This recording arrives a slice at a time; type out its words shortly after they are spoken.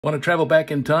Want to travel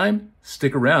back in time?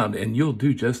 Stick around and you'll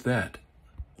do just that.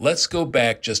 Let's go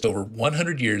back just over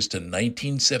 100 years to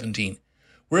 1917.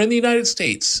 We're in the United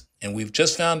States, and we've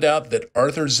just found out that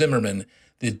Arthur Zimmerman,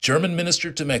 the German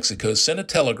minister to Mexico, sent a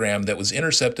telegram that was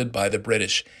intercepted by the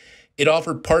British. It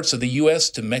offered parts of the U.S.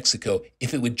 to Mexico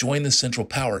if it would join the Central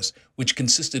Powers, which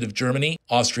consisted of Germany,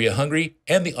 Austria-Hungary,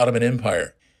 and the Ottoman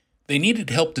Empire. They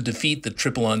needed help to defeat the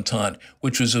Triple Entente,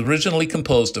 which was originally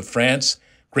composed of France,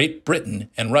 Great Britain,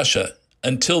 and Russia.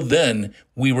 Until then,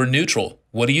 we were neutral.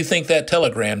 What do you think that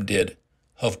telegram did?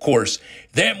 Of course,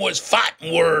 them was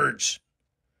fighting words.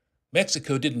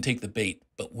 Mexico didn't take the bait,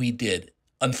 but we did.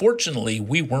 Unfortunately,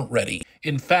 we weren't ready.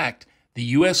 In fact, the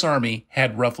U.S. Army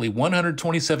had roughly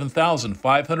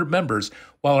 127,500 members,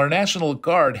 while our National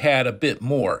Guard had a bit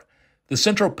more. The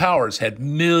Central Powers had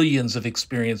millions of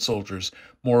experienced soldiers.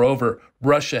 Moreover,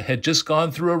 Russia had just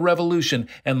gone through a revolution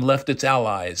and left its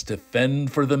allies to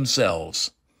fend for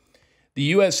themselves. The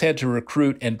U.S. had to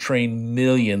recruit and train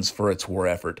millions for its war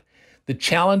effort. The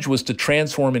challenge was to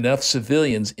transform enough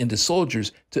civilians into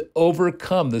soldiers to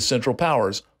overcome the Central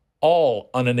Powers, all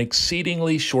on an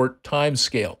exceedingly short time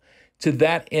scale. To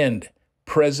that end,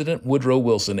 President Woodrow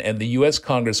Wilson and the U.S.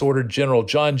 Congress ordered General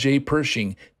John J.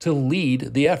 Pershing to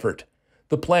lead the effort.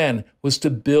 The plan was to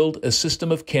build a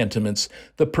system of cantonments,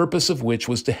 the purpose of which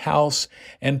was to house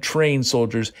and train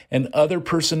soldiers and other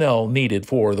personnel needed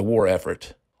for the war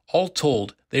effort. All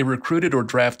told, they recruited or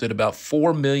drafted about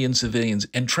 4 million civilians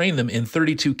and trained them in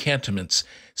 32 cantonments,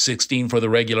 16 for the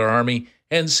regular army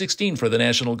and 16 for the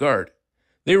National Guard.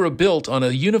 They were built on a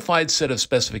unified set of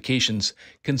specifications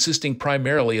consisting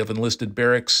primarily of enlisted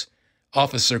barracks,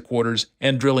 officer quarters,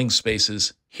 and drilling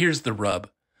spaces. Here's the rub.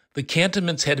 The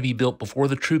cantonments had to be built before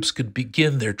the troops could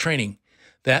begin their training.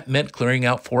 That meant clearing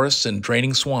out forests and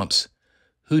draining swamps.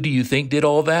 Who do you think did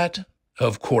all that?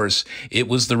 Of course, it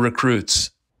was the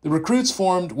recruits. The recruits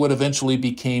formed what eventually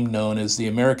became known as the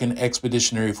American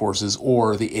Expeditionary Forces,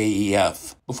 or the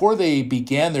AEF. Before they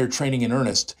began their training in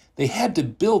earnest, they had to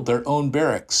build their own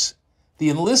barracks. The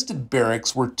enlisted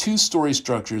barracks were two-story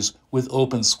structures with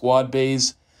open squad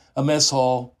bays, a mess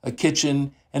hall, a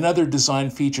kitchen, and other design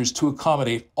features to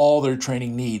accommodate all their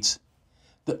training needs.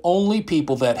 The only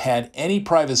people that had any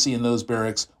privacy in those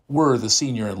barracks were the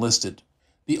senior enlisted.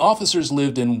 The officers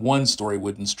lived in one-story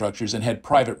wooden structures and had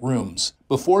private rooms.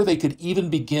 Before they could even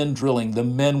begin drilling, the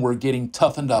men were getting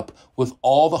toughened up with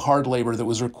all the hard labor that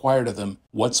was required of them.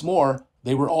 What's more,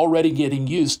 they were already getting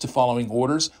used to following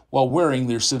orders while wearing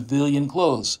their civilian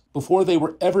clothes. Before they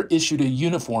were ever issued a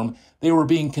uniform, they were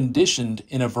being conditioned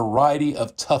in a variety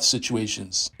of tough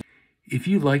situations. If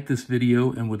you like this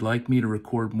video and would like me to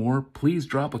record more, please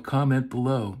drop a comment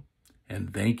below.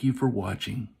 And thank you for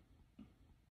watching.